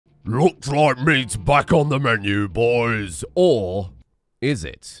Looks like meat's back on the menu, boys. Or is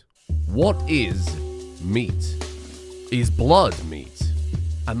it? What is meat? Is blood meat?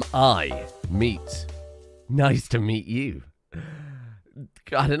 Am I meat? Nice to meet you.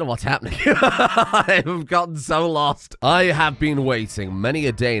 I don't know what's happening. I've gotten so lost. I have been waiting many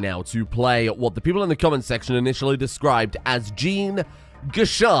a day now to play what the people in the comment section initially described as Gene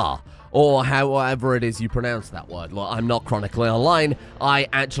Gashar, or however it is you pronounce that word. Look, I'm not chronically online. I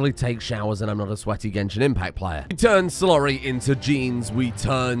actually take showers and I'm not a sweaty Genshin Impact player. We turn slurry into genes. We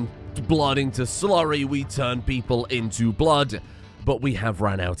turn blood into slurry. We turn people into blood. But we have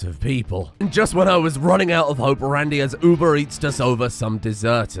ran out of people. And just when I was running out of hope, Randy has Uber Eats'd us over some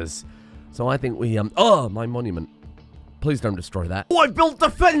deserters. So I think we, oh, my monument. Please don't destroy that. Oh, I built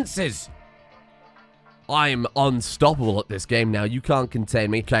defenses! I'm unstoppable at this game now. You can't contain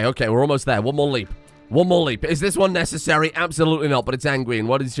me. Okay, we're almost there. One more leap. One more leap. Is this one necessary? Absolutely not, but it's Anguine.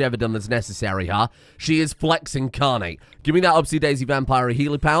 What has she ever done that's necessary, huh? She is Flex Incarnate. Give me that Upsy Daisy Vampire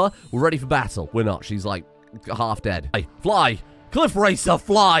Healy power. We're ready for battle. We're not. She's like half dead. Hey, fly! Cliff Racer,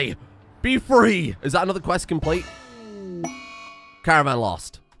 fly! Be free! Is that another quest complete? Caravan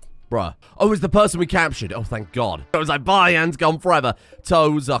lost. Bruh. Oh, it's the person we captured. Oh, thank God. I was like, bye, Ant's gone forever.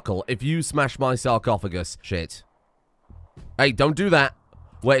 Toe Zuckle, if you smash my sarcophagus. Shit. Hey, don't do that.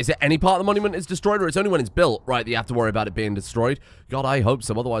 Wait, is it any part of the monument is destroyed, or it's only when it's built, right, that you have to worry about it being destroyed? God, I hope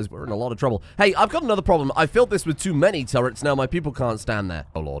so, otherwise we're in a lot of trouble. Hey, I've got another problem. I filled this with too many turrets, now my people can't stand there.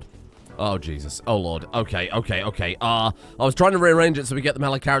 Oh, Lord. Oh, Jesus. Oh, Lord. Okay. I was trying to rearrange it so we get the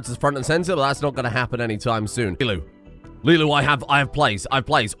melee characters front and center, but that's not going to happen anytime soon. Lilu, I have plays.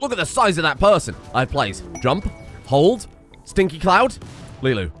 Look at the size of that person. I have plays. Jump. Hold. Stinky Cloud.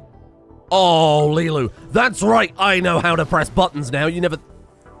 Lilu. Oh, Lilu. That's right. I know how to press buttons now. You never...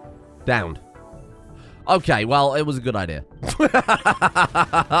 Downed. Okay, well, it was a good idea.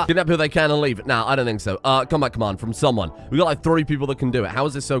 Kidnap who they can and leave. Nah, I don't think so. Combat command from someone. We got like 3 people that can do it. How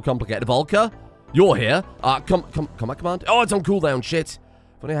is this so complicated? Volker, you're here. Combat command. Oh, it's on cooldown. Shit.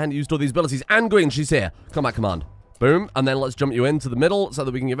 Funny I hadn't used all these abilities. Anguine, she's here. Combat command. Boom. And then let's jump you into the middle so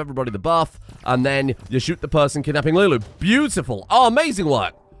that we can give everybody the buff. And then you shoot the person kidnapping Lulu. Beautiful. Oh, amazing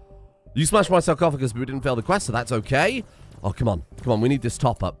work. You smashed my sarcophagus, but we didn't fail the quest, so that's okay. Oh, come on. Come on. We need this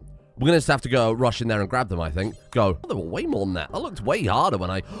top up. We're going to just have to go rush in there and grab them, I think. Go. Oh, there were way more than that. That looked way harder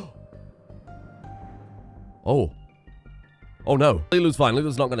when I... Oh. Oh, no. Lilu's fine.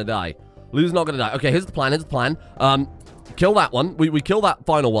 Lilu's not going to die. Lilu's not going to die. Okay, here's the plan. Kill that one. We kill that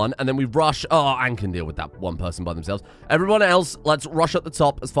final one, and then we rush... Oh, Anne can deal with that one person by themselves. Everyone else, let's rush at the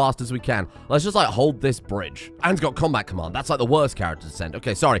top as fast as we can. Let's just, like, hold this bridge. Anne's got combat command. That's, like, the worst character to send.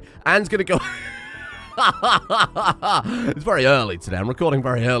 Okay, sorry. Anne's going to go... It's very early today. I'm recording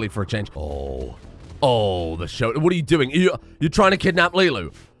very early for a change. Oh, the show. What are you doing? You're trying to kidnap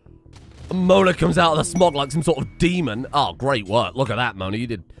Lilu. Mona comes out of the smog like some sort of demon. Oh, great work. Look at that, Mona. You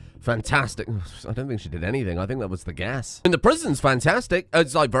did fantastic. I don't think she did anything. I think that was the gas. And the prison's fantastic.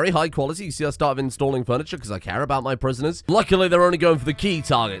 It's like very high quality. You see I started installing furniture because I care about my prisoners. Luckily, they're only going for the key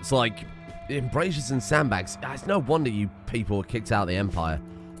targets like embrasures and sandbags. It's no wonder you people were kicked out of the Empire.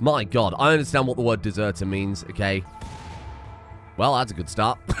 My God, I understand what the word deserter means, okay? Well, that's a good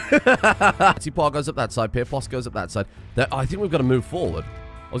start. T-Paw goes up that side, Pierpos goes up that side. I think we've got to move forward.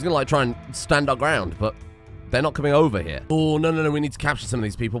 I was going to, like, try and stand our ground, but they're not coming over here. Oh, no, we need to capture some of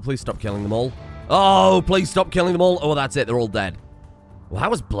these people. Please stop killing them all. Oh, please stop killing them all. Oh, that's it, they're all dead. Well, that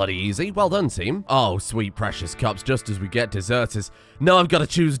was bloody easy. Well done, team. Oh, sweet precious cups, just as we get deserters. Now I've got to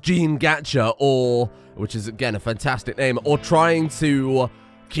choose Gene Gacha, or, which is, again, a fantastic name, or trying to...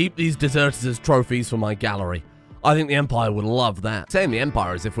 keep these deserters as trophies for my gallery. I think the Empire would love that. Saying the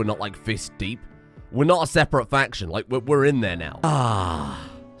Empire as if we're not, like, fist deep. We're not a separate faction. Like, we're in there now. Ah,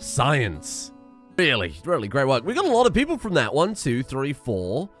 science. Really great work. We got a lot of people from that. 1, 2, 3,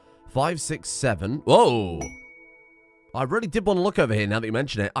 4, 5, 6, 7. Whoa. I really did want to look over here now that you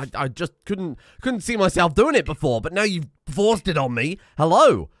mention it. I just couldn't see myself doing it before, but now you've forced it on me.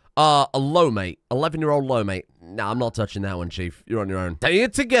 Hello. A low mate. 11-year-old low mate. No, I'm not touching that one, Chief. You're on your own. Stay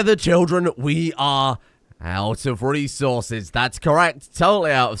it together, children. We are out of resources. That's correct.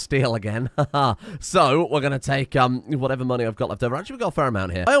 Totally out of steel again. So, we're going to take whatever money I've got left over. Actually, we've got a fair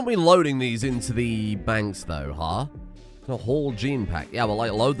amount here. Why aren't we loading these into the banks, though, huh? A whole gene pack. Yeah, we'll,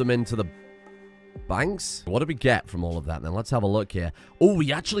 like, load them into the banks. What do we get from all of that, then? Let's have a look here. Oh,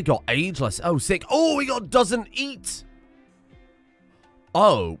 we actually got ageless. Oh, sick. Oh, we got doesn't eat.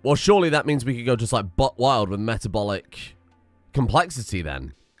 Oh, well, surely that means we could go just, like, butt wild with metabolic complexity,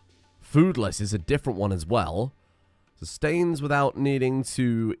 then. Foodless is a different one as well. Sustains without needing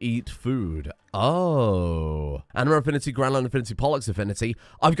to eat food. Oh. Animal affinity, Grandland affinity, Pollux affinity.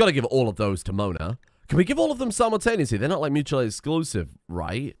 I've got to give all of those to Mona. Can we give all of them simultaneously? They're not like mutually exclusive,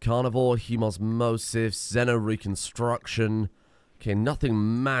 right? Carnivore, hemosmosis, xenoreconstruction. Okay,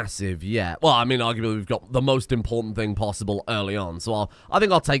 nothing massive yet. Well, I mean, arguably we've got the most important thing possible early on. So I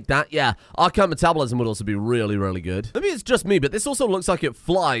think I'll take that. Yeah, arcane metabolism would also be really, really good. Maybe it's just me, but this also looks like it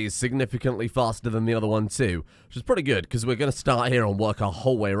flies significantly faster than the other one too, which is pretty good because we're going to start here and work our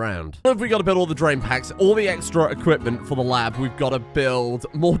whole way around. If we got to build all the drain packs, all the extra equipment for the lab, we've got to build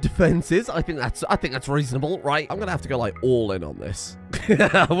more defenses. I think that's reasonable, right? I'm going to have to go like all in on this. We're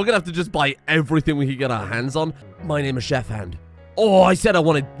going to have to just buy everything we can get our hands on. My name is Chef Hand. Oh, I said I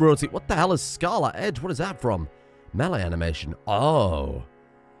wanted royalty. What the hell is Scarlet Edge? What is that from? Melee animation. Oh.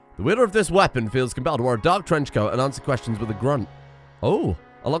 The wielder of this weapon feels compelled to wear a dark trench coat and answer questions with a grunt. Oh,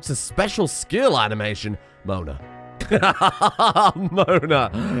 unlocks a special skill animation. Mona.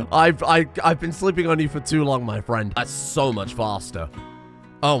 Mona. I've been sleeping on you for too long, my friend. That's so much faster.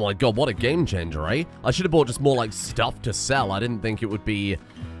 Oh my god, what a game changer, eh? I should have bought just more like stuff to sell. I didn't think it would be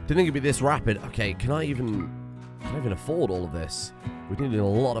this rapid. Okay, can I even afford all of this? We need a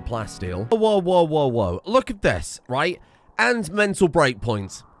lot of plasteel. Whoa, whoa, whoa, whoa. Look at this, right? And mental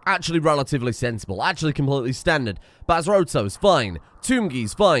breakpoints. Actually relatively sensible. Actually completely standard. Bazroto's fine.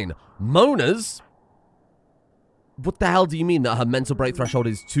 Toomgi's fine. Mona's? What the hell do you mean that her mental break threshold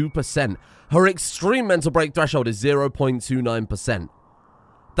is 2%? Her extreme mental break threshold is 0.29%.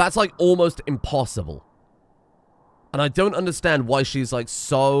 That's like almost impossible. And I don't understand why she's like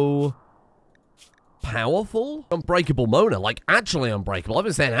so powerful. Unbreakable Mona, like actually unbreakable. I've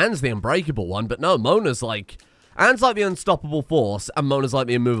been saying Anne's the unbreakable one, but no, Mona's like, Anne's like the unstoppable force, and Mona's like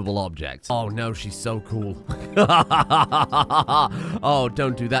the immovable object. Oh no, she's so cool. Oh,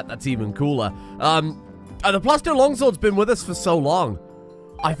 don't do that. That's even cooler. The Plasteel Longsword's been with us for so long.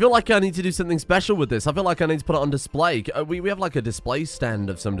 I feel like I need to do something special with this. I feel like I need to put it on display. We have like a display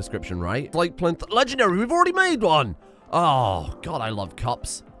stand of some description, right? Like plinth legendary. We've already made one. Oh god, I love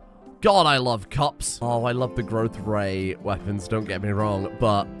cups. God, I love cups. Oh, I love the growth ray weapons, don't get me wrong,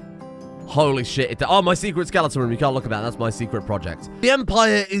 but holy shit. Oh, my secret skeleton room. You can't look at that. That's my secret project. The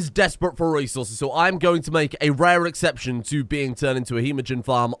Empire is desperate for resources, so I'm going to make a rare exception to being turned into a hemogen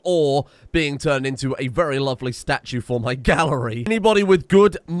farm or being turned into a very lovely statue for my gallery. Anybody with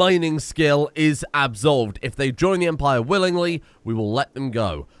good mining skill is absolved. If they join the Empire willingly, we will let them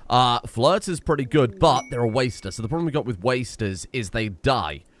go. Flirt is pretty good, but they're a waster. So the problem we got with wasters is they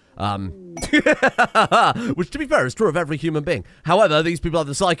die. Which, to be fair, is true of every human being. However, these people have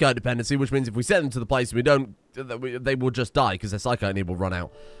the psychite dependency, which means if we send them to the place we don't, they will just die because their psychite need will run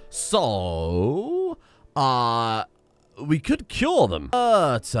out. So, we could cure them.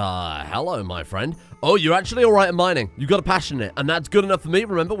 But, hello, my friend. Oh, you're actually all right at mining. You got a passion in it, and that's good enough for me.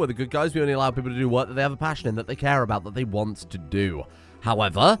 Remember, we're the good guys. We only allow people to do work that they have a passion in, that they care about, that they want to do.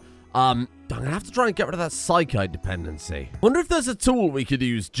 However, I'm going to have to try and get rid of that psychite dependency. Wonder if there's a tool we could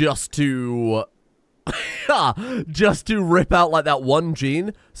use just to rip out like that one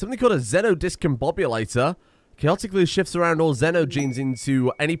gene. Something called a xenodiscombobulator. Chaotically shifts around all xenogenes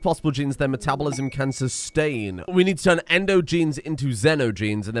into any possible genes their metabolism can sustain. We need to turn endogenes into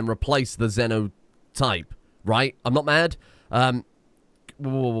xenogenes and then replace the xenotype, right? I'm not mad.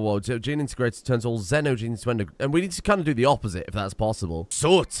 Whoa. Gene integrator turns all xenogenes to endo... And we need to kind of do the opposite, if that's possible.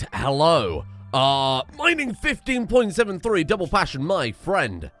 Soot, hello. Mining 15.73, double passion, my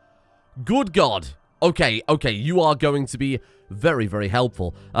friend. Good God. Okay, you are going to be very, very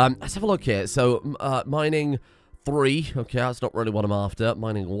helpful. Let's have a look here. So, mining 3. Okay, that's not really what I'm after.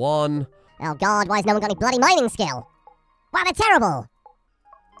 Mining 1. Oh God, why has no one got any bloody mining skill? Wow, they're terrible.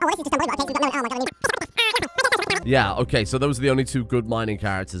 Oh, what if you just don't believe it? Okay, so you've got no... Oh my God, I mean... Yeah, okay, so those are the only 2 good mining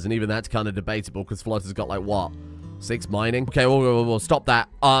characters, and even that's kind of debatable, because Flutter's got, like, what? 6 mining? Okay, we'll stop that.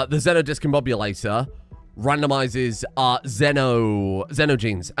 The Xenodiscombobulator randomizes,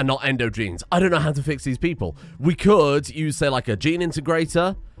 xenogenes and not endogenes. I don't know how to fix these people. We could use, say, like, a gene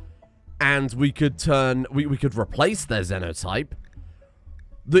integrator, and we could turn... We could replace their xenotype.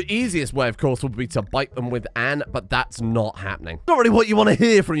 The easiest way, of course, would be to bite them with Anne, but that's not happening. Not really what you want to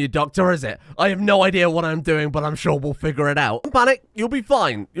hear from your doctor, is it? I have no idea what I'm doing, but I'm sure we'll figure it out. Don't panic. You'll be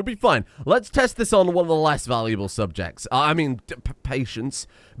fine. You'll be fine. Let's test this on one of the less valuable subjects. Patience.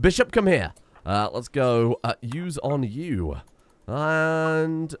 Bishop, come here. Let's go use on you.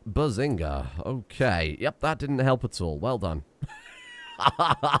 And bazinga. Okay. Yep, that didn't help at all. Well done.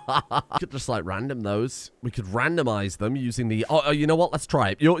 We could just like random those. We could randomize them using the... Oh, you know what? Let's try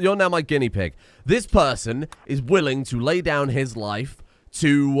it. You're now my guinea pig. This person is willing to lay down his life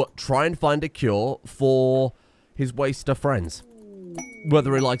to try and find a cure for his waster friends.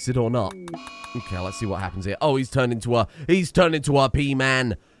 Whether he likes it or not. Okay, let's see what happens here. Oh, he's turned into a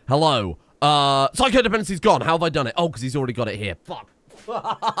P-man. Hello. Psycho dependency's gone. How have I done it? Oh, because he's already got it here. Fuck.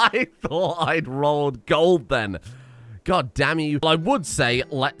 I thought I'd rolled gold then. God damn you. Well, I would say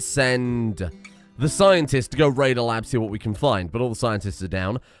let's send the scientists to go raid a lab, see what we can find. But all the scientists are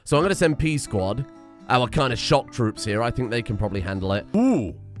down. So I'm going to send P-Squad, our kind of shock troops here. I think they can probably handle it.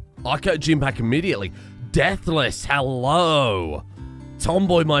 Ooh. I got a gym pack immediately. Deathless. Hello.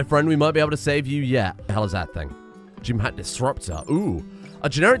 Tomboy, my friend. We might be able to save you yet. What the hell is that thing? Gym pack disruptor. Ooh. A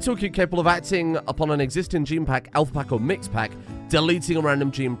generic toolkit capable of acting upon an existing gene pack, alpha pack, or mix pack, deleting a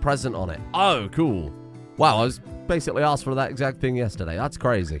random gene present on it. Oh, cool. Wow, I was basically asked for that exact thing yesterday. That's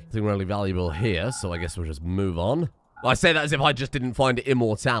crazy. Nothing really valuable here, so I guess we'll just move on. I say that as if I just didn't find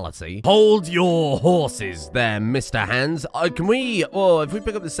immortality. Hold your horses there, Mr. Hands. Can we, if we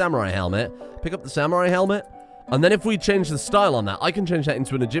pick up the samurai helmet, and then if we change the style on that, I can change that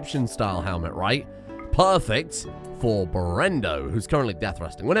into an Egyptian-style helmet, right? Perfect. For Brendo, who's currently death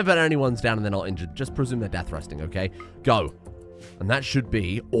resting. Whenever anyone's down and they're not injured, just presume they're death resting, okay? Go. And that should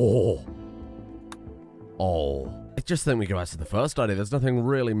be... Oh. I just think we go back to the first idea. There's nothing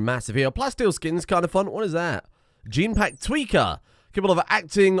really massive here. Plasteel skin's kind of fun. What is that? Gene pack tweaker. Capable of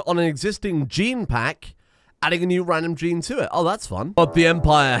acting on an existing gene pack, adding a new random gene to it. Oh, that's fun. But the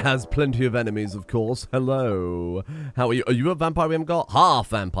Empire has plenty of enemies, of course. Hello. How are you? Are you a vampire we haven't got? Half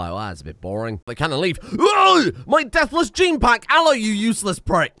vampire. Well, that's a bit boring. They kind of leave. Oh, my deathless gene pack. Hello, you useless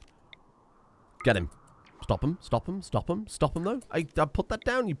prick. Get him. Stop him. Stop him. Stop him. Stop him, though. I put that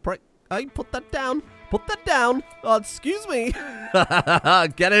down, you prick. I put that down. Put that down. Oh, excuse me.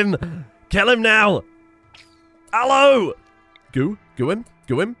 Get him. Kill him now. Hello. Go him.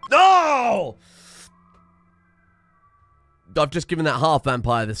 No! I've just given that half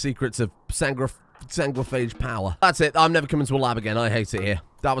vampire the secrets of Sanguophage power. That's it. I'm never coming to a lab again. I hate it here.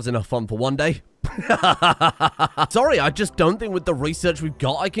 That was enough fun for one day. Sorry, I just don't think with the research we've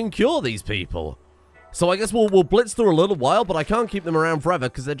got, I can cure these people. So I guess we'll blitz through a little while, but I can't keep them around forever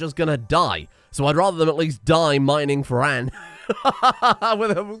because they're just gonna die. So I'd rather them at least die mining for Anne.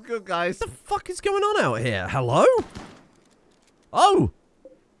 With good guys. What the fuck is going on out here? Hello? Oh.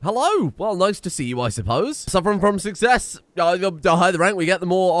 Hello. Well, nice to see you, I suppose. Suffering from success. The higher the rank we get, the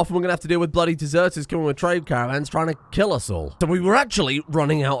more often we're going to have to deal with bloody deserters coming with trade caravans trying to kill us all. So we were actually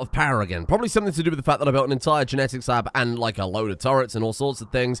running out of power again. Probably something to do with the fact that I built an entire genetics lab and like a load of turrets and all sorts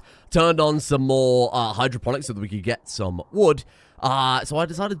of things. Turned on some more hydroponics so that we could get some wood. So I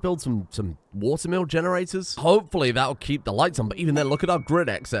decided to build some watermill generators. Hopefully that'll keep the lights on. But even then, look at our grid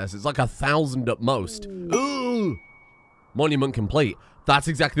excess. It's like 1,000 at most. Ooh. Monument complete. That's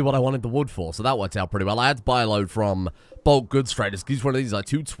exactly what I wanted the wood for, so that worked out pretty well. I had to buy a load from bulk goods traders. Each one of these like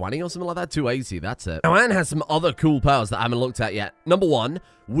 220 or something like that, 280, that's it. Now, Anne has some other cool powers that I haven't looked at yet. Number one,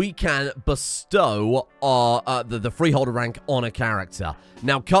 we can bestow the freeholder rank on a character.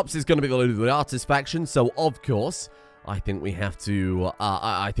 Now, Cups is going to be the artist faction, so of course, I think we have to,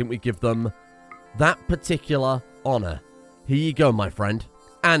 I think we give them that particular honor. Here you go, my friend.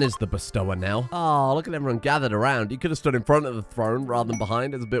 Anne is the bestower now. Oh, look at everyone gathered around. You could have stood in front of the throne rather than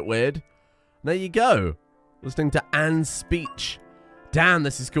behind. It's a bit weird. There you go. Listening to Anne's speech. Damn,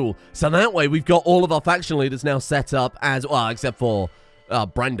 this is cool. So that way, we've got all of our faction leaders now set up as, well, except for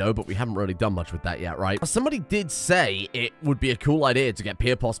Brendo, but we haven't really done much with that yet, right? Somebody did say it would be a cool idea to get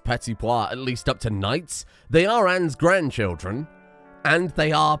Pierre Post Petit Pois at least up to knights. They are Anne's grandchildren, and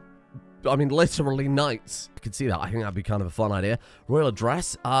they are, I mean, literally knights. I could see that. I think that'd be kind of a fun idea. Royal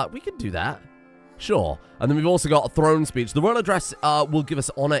address. We could do that. Sure. And then we've also got a throne speech. The royal address will give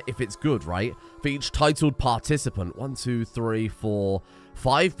us honor if it's good, right? For each titled participant. 1, 2, 3, 4,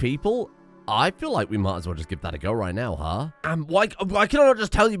 5 people. I feel like we might as well just give that a go right now, huh? Why can I not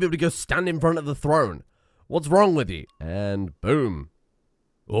just tell you to be able to go stand in front of the throne? What's wrong with you? And boom.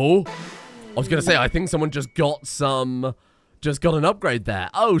 Oh. I was going to say, I think someone just got some... Just got an upgrade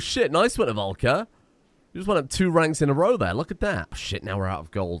there. Oh, shit. Nice one, Volker. You just went up 2 ranks in a row there. Look at that. Oh, shit, now we're out of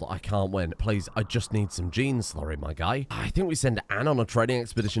gold. I can't win. Please, I just need some gene slurry, my guy. I think we send Anne on a trading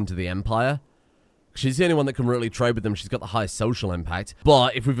expedition to the Empire. She's the only one that can really trade with them. She's got the highest social impact.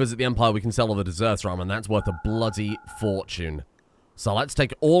 But if we visit the Empire, we can sell all the deserter armor, and that's worth a bloody fortune. So let's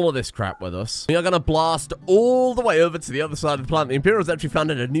take all of this crap with us. We are going to blast all the way over to the other side of the planet. The Imperials actually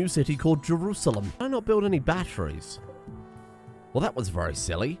founded a new city called Jerusalem. Why not build any batteries? Well, that was very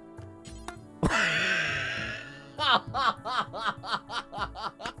silly.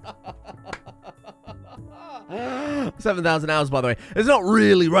 7,000 hours, by the way. It's not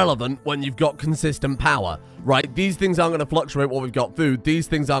really relevant when you've got consistent power, right? These things aren't going to fluctuate while we've got food. These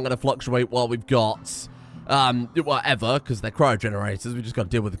things aren't going to fluctuate while we've got Whatever, because they're cryogenerators. We just got to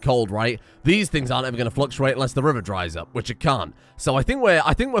deal with the cold, right? These things aren't ever going to fluctuate unless the river dries up, which it can't. So I think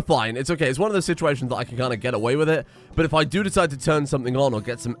we're fine. It's okay. It's one of those situations that I can kind of get away with it. But if I do decide to turn something on or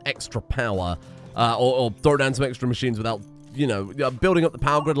get some extra power, or throw down some extra machines without, you know, building up the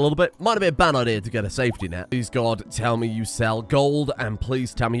power grid a little bit, might be a bad idea to get a safety net. Please, God, tell me you sell gold, and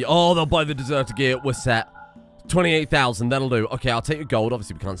please tell me, oh, they'll buy the deserter gear. We're set. 28,000, that'll do. Okay, I'll take your gold.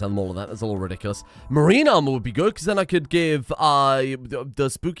 Obviously, we can't sell them all of that. That's a little ridiculous. Marine armor would be good, because then I could give the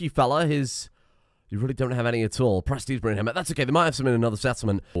spooky fella his... You really don't have any at all. Prestige marine helmet. That's okay. They might have some in another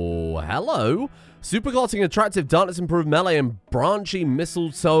settlement. Oh, hello. Super glotting, attractive, darkness improved melee, and branchy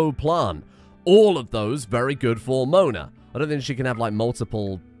mistletoe plant. All of those very good for Mona. I don't think she can have, like,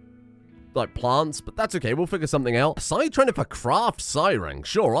 multiple, like, plants, but that's okay. We'll figure something out. Side trainer for craft siren.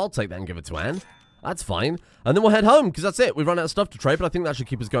 Sure, I'll take that and give it to Anne. That's fine. And then we'll head home, because that's it. We've run out of stuff to trade, but I think that should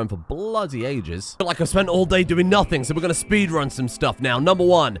keep us going for bloody ages. I feel like I spent all day doing nothing, so we're going to speedrun some stuff now. Number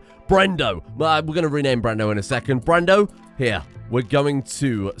 1, Brendo. We're going to rename Brendo in a second. Brendo, here. We're going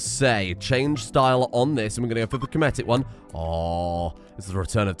to say change style on this, and we're going to go for the Cometic one. Oh, this is the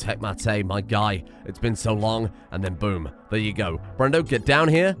return of Tech Mate, my guy. It's been so long, and then boom. There you go. Brendo, get down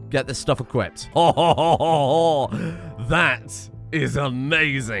here. Get this stuff equipped. Oh, that is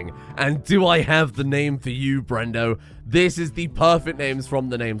amazing. And do I have the name for you, Brendo? This is the perfect names from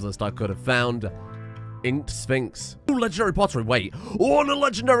the names list I could have found. Inked Sphinx. Ooh, legendary pottery. Wait. Oh, and a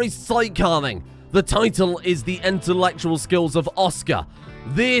legendary site carving. The title is The Intellectual Skills of Oscar.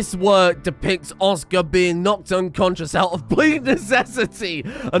 This work depicts Oscar being knocked unconscious out of bleed necessity.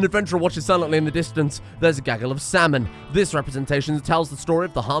 An adventurer watches silently in the distance. There's a gaggle of salmon. This representation tells the story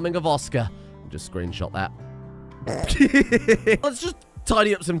of the harming of Oscar. Just screenshot that. Let's just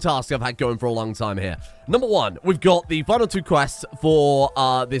tidy up some tasks I've had going for a long time here. Number 1, we've got the final 2 quests for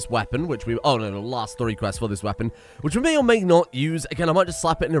this weapon, which we... Oh, no, the last 3 quests for this weapon, which we may or may not use. Again, I might just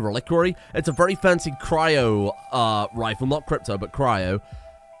slap it in a reliquary. It's a very fancy cryo rifle. Not crypto, but cryo.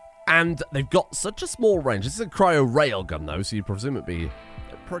 And they've got such a small range. This is a cryo railgun, though, so you presume it'd be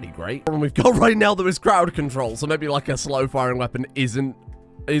pretty great. The problem we've got right now, there is crowd control, so maybe like a slow-firing weapon isn't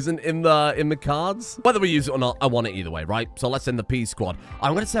in the cards. Whether we use it or not, I want it either way, right? So let's send the P squad.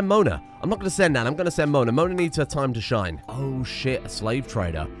 I'm going to send Mona. I'm not going to send Nan. I'm going to send Mona. Mona needs her time to shine. Oh, shit. A slave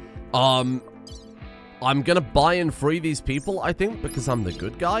trader. I'm going to buy and free these people, I think, because I'm the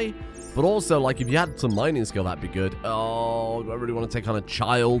good guy. But also, like, if you had some mining skill, that'd be good. Oh, do I really want to take on a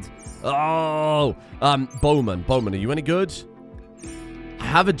child? Oh, Bowman. Bowman, are you any good? I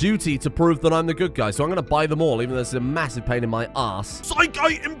have a duty to prove that I'm the good guy, so I'm going to buy them all, even though it's a massive pain in my ass.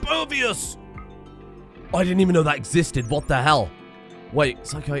 Psychite Impervious! I didn't even know that existed. What the hell? Wait,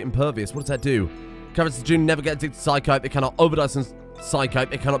 Psychite Impervious, what does that do? Characters to June never get addicted to Psychite. They cannot overdose on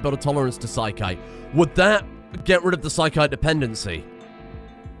Psychite. They cannot build a tolerance to Psychite. Would that get rid of the Psychite dependency?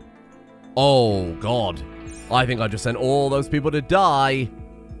 Oh, God. I think I just sent all those people to die.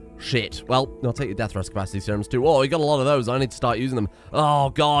 Shit. Well, I'll take your death rest capacity serums too. Oh, you got a lot of those. I need to start using them. Oh,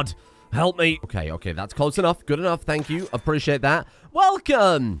 God. Help me. Okay, that's close enough. Good enough. Thank you. Appreciate that.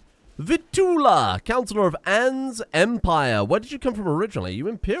 Welcome. Vitula, Counselor of Anne's Empire. Where did you come from originally? Are you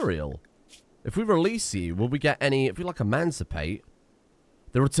Imperial? If we release you, will we get any... If we, like, emancipate...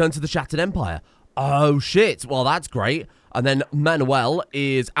 They return to the Shattered Empire. Oh, shit. Well, that's great. And then Manuel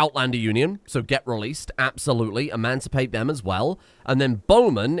is Outlander Union, so get released, absolutely. Emancipate them as well. And then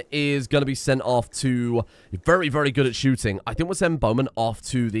Bowman is going to be sent off to... Very, very good at shooting. I think we'll send Bowman off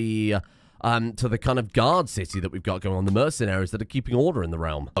to the kind of guard city that we've got going on, the mercenaries that are keeping order in the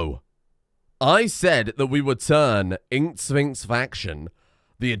realm. Oh. I said that we would turn Inked Sphinx faction,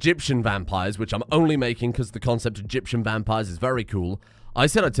 the Egyptian vampires, which I'm only making because the concept of Egyptian vampires is very cool. I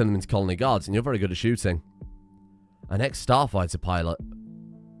said I'd turn them into colony guards, and you're very good at shooting. An ex-starfighter pilot.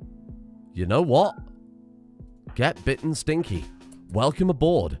 You know what? Get bitten stinky. Welcome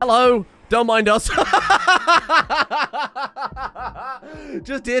aboard. Hello. Don't mind us.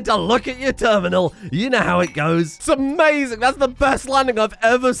 Just here to look at your terminal. You know how it goes. It's amazing. That's the best landing I've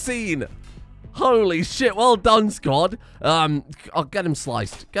ever seen. Holy shit. Well done, squad. I'll get him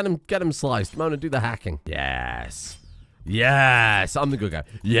sliced. Get him sliced. Mona, do the hacking. Yes. Yes, I'm the good guy.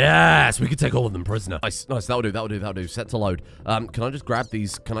 Yes, we can take all of them prisoner. Nice, that'll do. Set to load. Can I just grab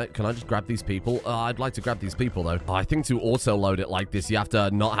these? Can I just grab these people? I'd like to grab these people though. I think to auto load it like this, you have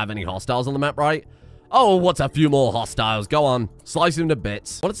to not have any hostiles on the map, right? Oh, what's a few more hostiles? Go on, slice them to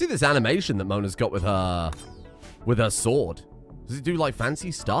bits. I want to see this animation that Mona's got with her sword. Does it do like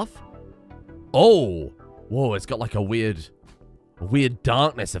fancy stuff? Oh, whoa, it's got like a weird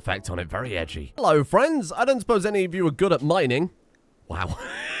darkness effect on it. Very edgy. Hello, friends. I don't suppose any of you are good at mining. Wow.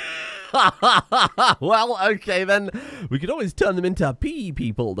 Well, okay, then. We could always turn them into pea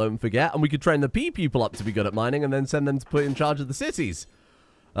people, don't forget. And we could train the pea people up to be good at mining and then send them to put in charge of the cities.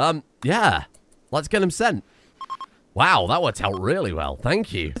 Yeah. Let's get them sent. Wow, that worked out really well.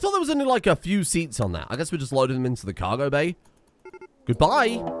 Thank you. I thought there was only like a few seats on that. I guess we just loaded them into the cargo bay.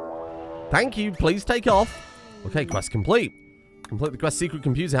 Goodbye. Thank you. Please take off. Okay, quest complete. Complete the quest secret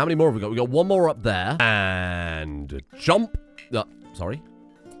computer. How many more have we got? We got one more up there. And jump. Sorry.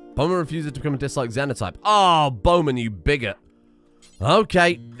 Bowman refuses to become a disliked xenotype. Oh, Bowman, you bigot.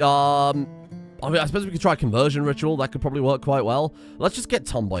 Okay. I mean, I suppose we could try a conversion ritual. That could probably work quite well. Let's just get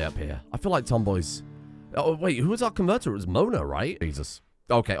Tomboy up here. I feel like Tomboy's... Oh, wait. Who was our converter? It was Mona, right? Jesus.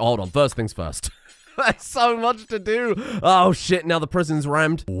 Okay, hold on. First things first. There's so much to do. Oh, shit. Now the prison's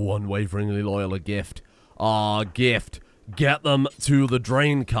rammed. Unwaveringly loyal, a gift. Ah, gift. Get them to the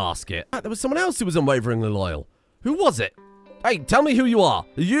drain casket. There was someone else who was unwaveringly loyal. Who was it? Hey, tell me who you are.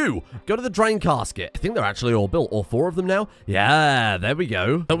 You. Go to the drain casket. I think they're actually all built. All 4 of them now. Yeah, there we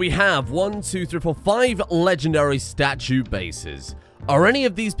go. So we have 1, 2, 3, 4, 5 legendary statue bases. Are any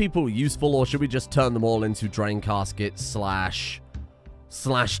of these people useful, or should we just turn them all into drain caskets slash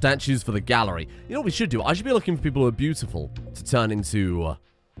statues for the gallery? You know what we should do? I should be looking for people who are beautiful to turn into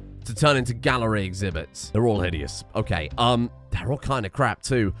gallery exhibits. They're all hideous. Okay, they're all kind of crap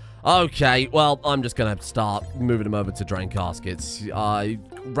too. Okay, well, I'm just gonna start moving them over to drain caskets,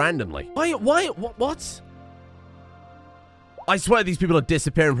 randomly. What? I swear these people are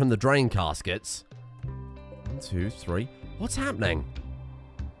disappearing from the drain caskets. 1, 2, 3. What's happening?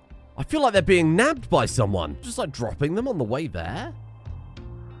 I feel like they're being nabbed by someone. Just like dropping them on the way there?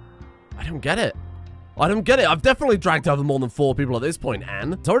 I don't get it. I don't get it. I've definitely dragged over more than 4 people at this point,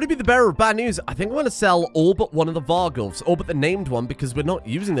 Anne. Sorry to be the bearer of bad news. I think I'm going to sell all but one of the Vargulfs, all but the named one, because we're not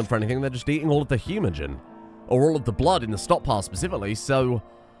using them for anything. They're just eating all of the humogen, or all of the blood in the stockpile specifically, so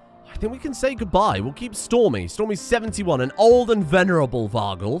I think we can say goodbye. We'll keep Stormy. Stormy's 71, an old and venerable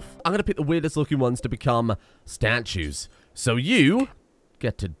Vargulf. I'm going to pick the weirdest looking ones to become statues. So you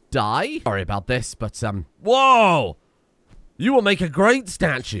get to die. Sorry about this, but, whoa! You will make a great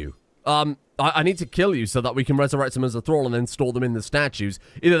statue. I need to kill you so that we can resurrect them as a thrall and then store them in the statues.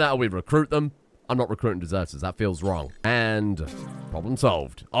 Either that or we recruit them. I'm not recruiting deserters. That feels wrong. And problem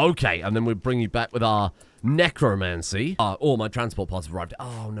solved. Okay, and then we bring you back with our necromancy. Oh, my transport pods have arrived.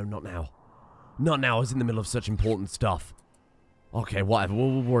 Oh, no, not now. Not now. I was in the middle of such important stuff. Okay, whatever.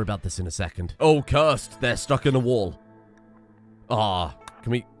 We'll worry about this in a second. Oh, cursed. They're stuck in a wall.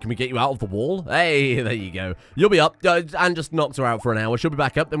 Can we get you out of the wall? Hey, there you go. You'll be up. And just knocked her out for an hour. She'll be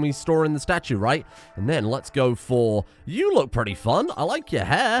back up. Then we store in the statue, right? And then let's go for... You look pretty fun. I like your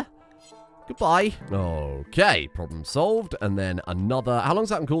hair. Goodbye. Okay, problem solved. And then another... How long's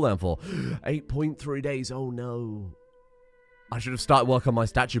that on cooldown for? 8.3 days. Oh, no. I should have started work on my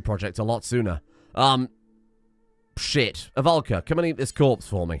statue project a lot sooner. Shit. Avalka, come and eat this corpse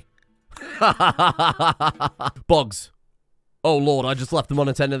for me. Bugs. Oh, Lord, I just left them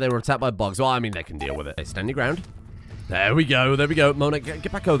unattended. They were attacked by bugs. Well, I mean, they can deal with it. Hey, stand your ground. There we go. There we go. Mona,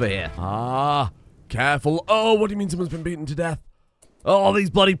 get back over here. Careful. Oh, what do you mean someone's been beaten to death? Oh,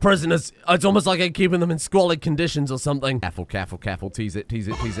 these bloody prisoners. It's almost like I'm keeping them in squalid conditions or something. Careful, careful, careful. Tease it, tease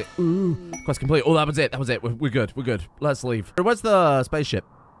it, tease it. Ooh. Quest complete. Oh, that was it. That was it. We're good. We're good. Let's leave. Where's the spaceship?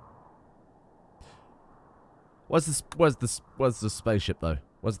 Where's the spaceship, though?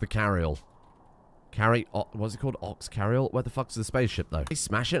 Where's the carryall? What's it called? Ox carryall? Where the fuck's the spaceship, though? Did I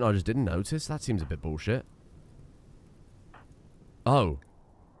smash it and I just didn't notice? That seems a bit bullshit. Oh.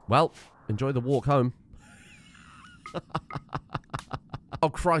 Well, enjoy the walk home. Oh,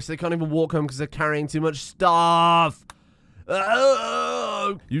 Christ, they can't even walk home because they're carrying too much stuff.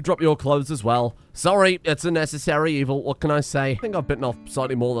 Oh, you drop your clothes as well. Sorry, it's a necessary evil. What can I say? I think I've bitten off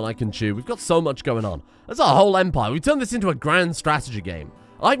slightly more than I can chew. We've got so much going on. That's our whole empire. We turned this into a grand strategy game.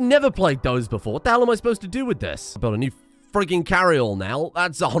 I've never played those before. What the hell am I supposed to do with this? I built a new frigging carryall now.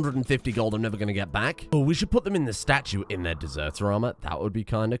 That's 150 gold I'm never going to get back. Oh, we should put them in the statue in their deserter armor. That would be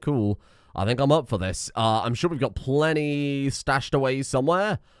kind of cool. I think I'm up for this. I'm sure we've got plenty stashed away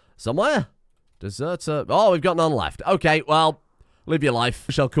somewhere. Somewhere? Deserter. Oh, we've got none left. Okay, well, live your life.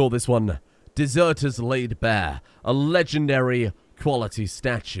 We shall call this one Deserters Laid Bare. A legendary quality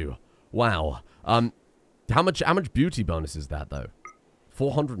statue. Wow. How much beauty bonus is that, though?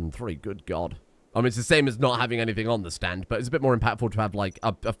 403, good God. I mean, it's the same as not having anything on the stand, but it's a bit more impactful to have, like,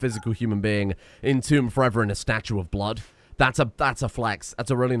 a physical human being entombed forever in a statue of blood. That's a flex. That's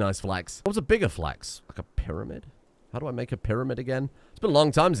a really nice flex. What's a bigger flex? Like a pyramid? How do I make a pyramid again? It's been a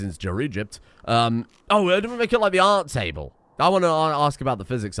long time since Egypt. Oh, didn't we make it like the art table? I want to ask about the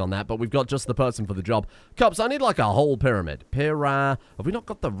physics on that, but we've got just the person for the job. Cups, I need like a whole pyramid. Have we not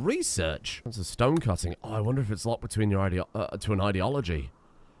got the research? It's a stone cutting. Oh, I wonder if it's locked between your to an ideology.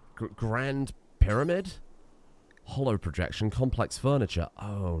 Grand pyramid? Hollow projection, complex furniture.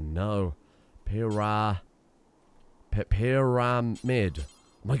 Oh no. Pyramid.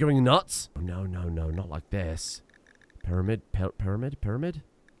 Am I going nuts? Oh, no, not like this. Pyramid?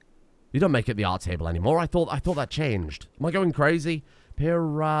 You don't make it the art table anymore. I thought that changed. Am I going crazy?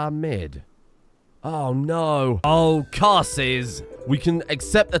 Pyramid. Oh no. Oh, curses. We can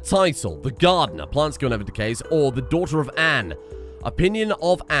accept the title. The Gardener, Plants Go Never Decays, or The Daughter of Anne. Opinion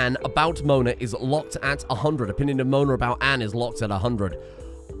of Anne about Mona is locked at 100. Opinion of Mona about Anne is locked at 100.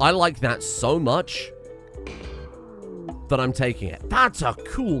 I like that so much that I'm taking it. That's a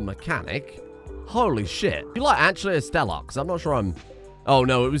cool mechanic. Holy shit. You like actually a Stellarch? Because I'm not sure I'm... Oh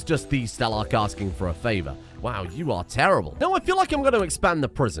no, it was just the Stellarch asking for a favor. Wow, you are terrible. No, I feel like I'm going to expand the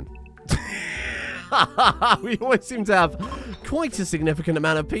prison. We always seem to have quite a significant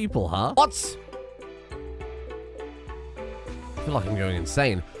amount of people, huh? What? I feel like I'm going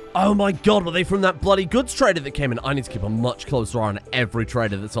insane. Oh my god, were they from that bloody goods trader that came in? I need to keep a much closer eye on every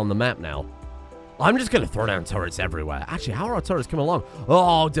trader that's on the map now. I'm just going to throw down turrets everywhere. Actually, how are our turrets coming along?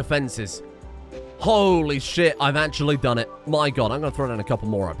 Oh, defenses. Holy shit, I've actually done it. My god, I'm going to throw down a couple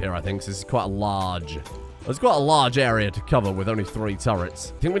more up here, I think. This is quite a large... There's quite a large area to cover with only 3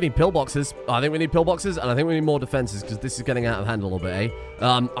 turrets. I think we need pillboxes. I think we need pillboxes, and I think we need more defenses, because this is getting out of hand a little bit, eh?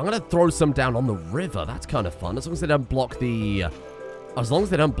 I'm going to throw some down on the river. That's kind of fun. As long as they don't block the... As long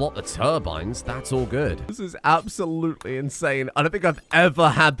as they don't block the turbines, that's all good. This is absolutely insane. I don't think I've ever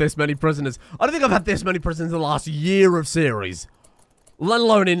had this many prisoners. I don't think I've had this many prisoners in the last year of series. Let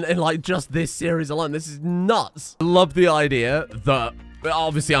alone in like, just this series alone. This is nuts. I love the idea that...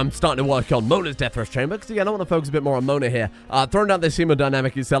 Obviously, I'm starting to work on Mona's Death Rush Chamber, because again, I want to focus a bit more on Mona here. Throwing down this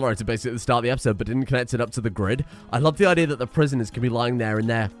hemodynamic accelerator basically at the start of the episode, but didn't connect it up to the grid. I love the idea that the prisoners can be lying there in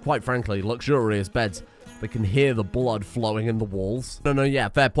their, quite frankly, luxurious beds. They can hear the blood flowing in the walls. No, yeah,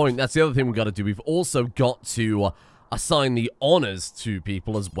 fair point. That's the other thing we've got to do. We've also got to assign the honors to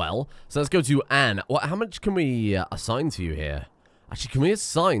people as well. So let's go to Anne. How much can we assign to you here? Actually, can we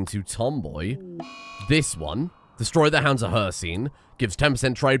assign to Tomboy this one? Destroy the Hounds of Hircine. Gives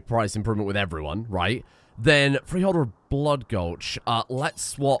 10% trade price improvement with everyone, right? Then, Freeholder of Blood Gulch. Let's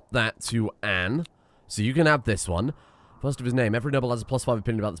swap that to Anne. So you can have this one. First of his name. Every noble has a +5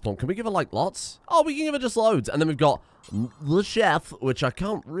 opinion about this point. Can we give her, like, lots? Oh, we can give her just loads. And then we've got the Chef, which I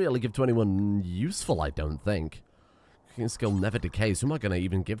can't really give to anyone useful, I don't think. Cooking skill never decays. Who am I going to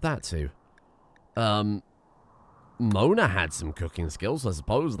even give that to? Mona had some cooking skills. I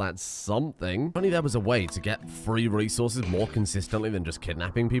suppose that's something. If only there was a way to get free resources more consistently than just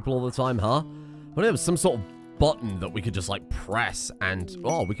kidnapping people all the time, huh? If only there was some sort of button that we could just, like, press and...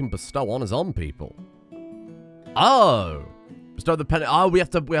 Oh, we can bestow honors on people. Oh! Bestow the pen... Oh, we have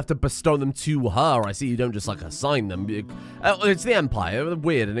to bestow them to her. I see. You don't just, like, assign them. It's the Empire. They're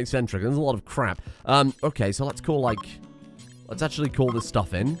weird and eccentric. There's a lot of crap. Okay, so let's call, like... Let's actually call this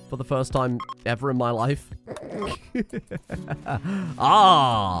stuff in for the first time ever in my life.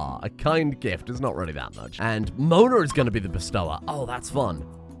 Ah, a kind gift is not really that much. And Mona is going to be the bestower. Oh, that's fun.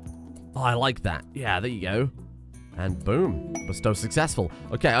 Oh, I like that. Yeah, there you go. And boom, bestow successful.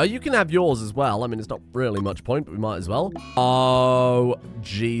 Okay, you can have yours as well. I mean, it's not really much point, but we might as well. Oh,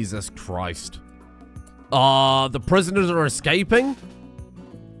 Jesus Christ. The prisoners are escaping?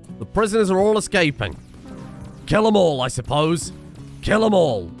 The prisoners are all escaping. Kill them all, I suppose. Kill them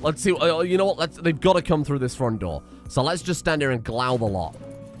all. Let's see. You know what? They've got to come through this front door. So let's just stand here and glow the lot.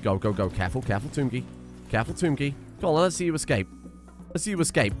 Go, go, go. Careful, careful, Toomki. Careful, Toomki. Come on, let's see you escape. Let's see you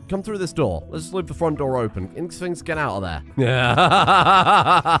escape. Come through this door. Let's just leave the front door open. Things get out of there. Yeah.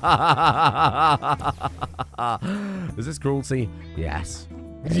 Is this cruelty? Yes.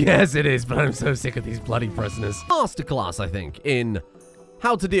 Yes, it is, but I'm so sick of these bloody prisoners. Masterclass, I think, in...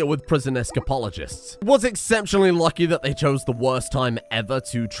 how to deal with prison escapologists. Was exceptionally lucky that they chose the worst time ever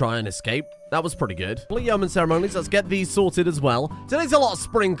to try and escape. That was pretty good. Yeoman ceremonies, let's get these sorted as well. Today's a lot of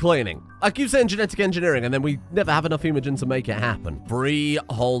spring cleaning. I keep saying genetic engineering, and then we never have enough Imogen to make it happen.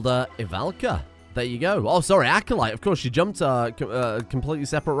 Freeholder Ivalka. There you go. Oh, sorry, Acolyte. Of course, she jumped a completely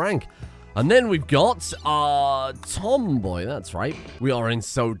separate rank. And then we've got, Tomboy. That's right. We are in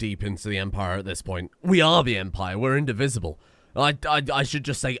so deep into the Empire at this point. We are the Empire. We're indivisible. I should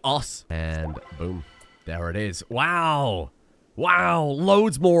just say us. And boom. There it is. Wow. Wow.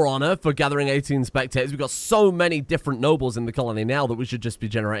 Loads more honor for gathering 18 spectators. We've got so many different nobles in the colony now that we should just be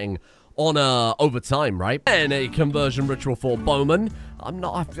generating honor over time, right? And a conversion ritual for Bowman.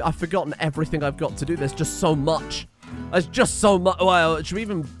 I've forgotten everything I've got to do. There's just so much. That's just so much. Well, should we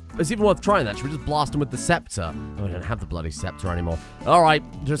even... It's even worth trying that. Should we just blast him with the scepter? Oh, we don't have the bloody scepter anymore. All right,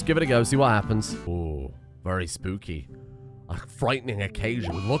 just give it a go. See what happens. Ooh, very spooky. A frightening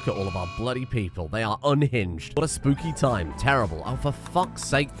occasion. Look at all of our bloody people. They are unhinged. What a spooky time. Terrible. Oh, for fuck's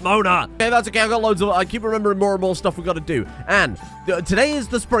sake. Mona! Okay, that's okay. I've got loads of... I keep remembering more and more stuff we've got to do. And today is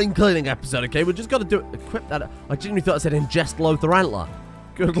the spring cleaning episode, okay? We're just got to do it. Equip that. I genuinely thought I said ingest Lothar Antler.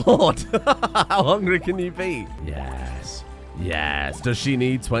 Good lord. How hungry can you be? Yes. Yes. Does she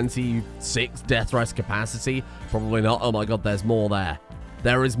need 26 death rice capacity? Probably not. Oh my god, there's more there.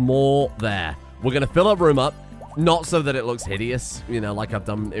 There is more there. We're going to fill our room up. Not so that it looks hideous, you know, like I've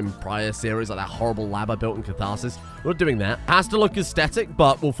done in prior series, like that horrible lab I built in Catharsis. We're not doing that. Has to look aesthetic,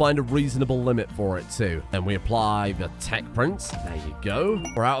 but we'll find a reasonable limit for it too. And we apply the tech prints. There you go.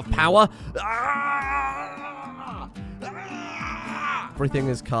 We're out of power. Everything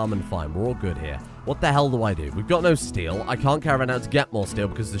is calm and fine. We're all good here. What the hell do I do? We've got no steel. I can't caravan out to get more steel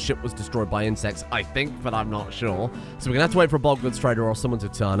because the ship was destroyed by insects, I think, but I'm not sure. So we're gonna have to wait for a bulk goods trader or someone to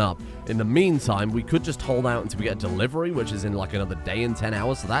turn up. In the meantime, we could just hold out until we get a delivery, which is in like another day and 10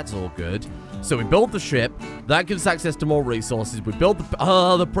 hours, so that's all good. So we build the ship. That gives us access to more resources. We build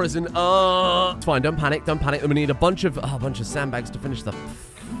the prison. It's fine. Don't panic. Don't panic. We need a bunch of sandbags to finish the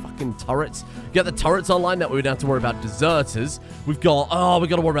fucking turrets. Get the turrets online, that way we don't have to worry about deserters. We've got, we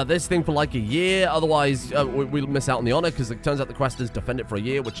got to worry about this thing for like a year. Otherwise, we'll miss out on the honor, because it turns out the quest is defend it for a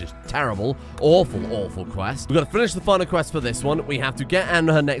year, which is terrible. Awful, awful quest. We've got to finish the final quest for this one. We have to get Anne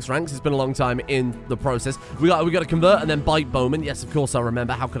her next ranks. It's been a long time in the process. We got to convert and then bite bowman. Yes, of course I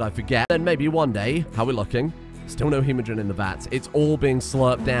remember. How could I forget? Then maybe one day. How are we looking? Still no hemogen in the vats. It's all being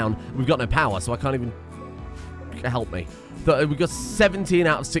slurped down. We've got no power, so I can't even... Help me. We've got 17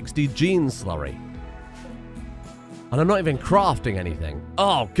 out of 60 gene slurry. And I'm not even crafting anything.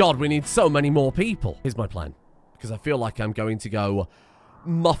 Oh, God, we need so many more people. Here's my plan. Because I feel like I'm going to go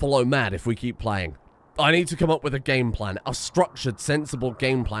muffalo mad if we keep playing. I need to come up with a game plan. A structured, sensible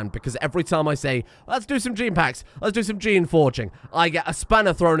game plan. Because every time I say, let's do some gene packs, let's do some gene forging, I get a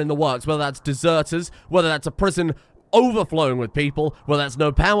spanner thrown in the works. Whether that's deserters, whether that's a prison overflowing with people, whether that's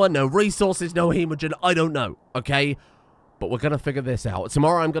no power, no resources, no hemogen, I don't know. Okay? But we're going to figure this out.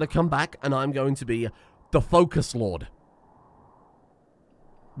 Tomorrow I'm going to come back and I'm going to be the Focus Lord.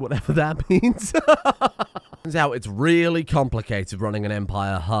 Whatever that means. Turns out it's really complicated running an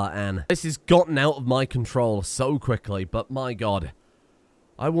empire, and this has gotten out of my control so quickly, but my god.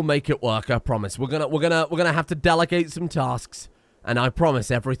 I will make it work, I promise. We're gonna have to delegate some tasks, and I promise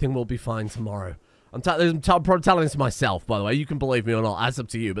everything will be fine tomorrow. I'm probably telling this to myself, by the way. You can believe me or not, that's up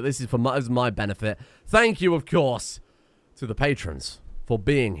to you, but this is for my benefit. Thank you, of course, to the patrons for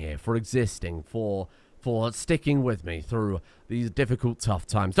being here, for existing, for sticking with me through these difficult, tough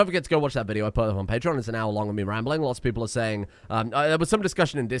times. Don't forget to go watch that video I put up on Patreon. It's an hour long of me rambling. Lots of people are saying, there was some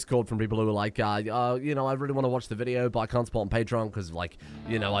discussion in Discord from people who were like, you know, I really want to watch the video, but I can't support on Patreon because, like,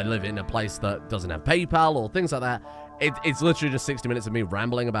 you know, I live in a place that doesn't have PayPal or things like that. It's literally just 60 minutes of me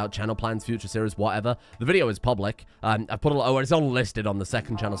rambling about channel plans, future series, whatever. The video is public. I've put it's all listed on the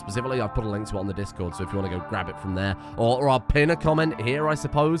second channel specifically. I've put a link to it on the Discord, so if you want to go grab it from there. Or I'll pin a comment here, I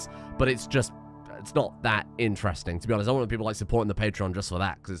suppose. But it's just... It's not that interesting, to be honest. I want people like supporting the Patreon just for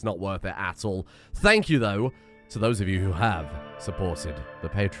that, because it's not worth it at all. Thank you, though, to those of you who have supported the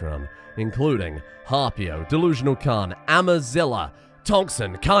Patreon, including Harpio, Delusional Khan, Amazilla,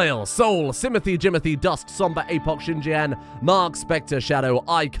 Tonkson, Kyle, Soul, Simothy, Jimothy, Dust, Somber, Apoc, Shinjian, Mark, Spectre, Shadow,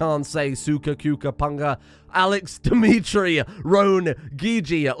 I Can't Say, Suka, Kuka, Punga, Alex, Dimitri, Roan,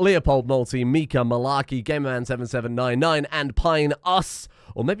 Gigi, Leopold Multi, Mika, Malaki, Gamerman7799, and Pine Us.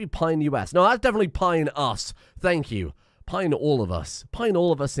 Or maybe Pine US. No, that's definitely Pine Us. Thank you. Pine all of us. Pine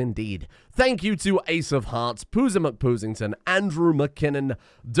all of us indeed. Thank you to Ace of Hearts, Pooza McPoosington, Andrew McKinnon,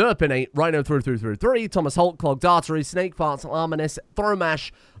 Derpinate, Rhino3333, Thomas Holt, Clogged Artery, Snake Farts, Arminis,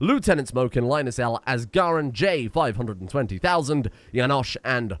 Thromash, Lieutenant Smokin, Linus L, Asgaran J, 520,000, Janosch,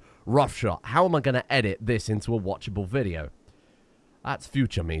 and Roughshot. How am I going to edit this into a watchable video? That's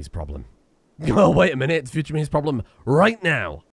future me's problem. Oh, wait a minute. It's future me's problem right now.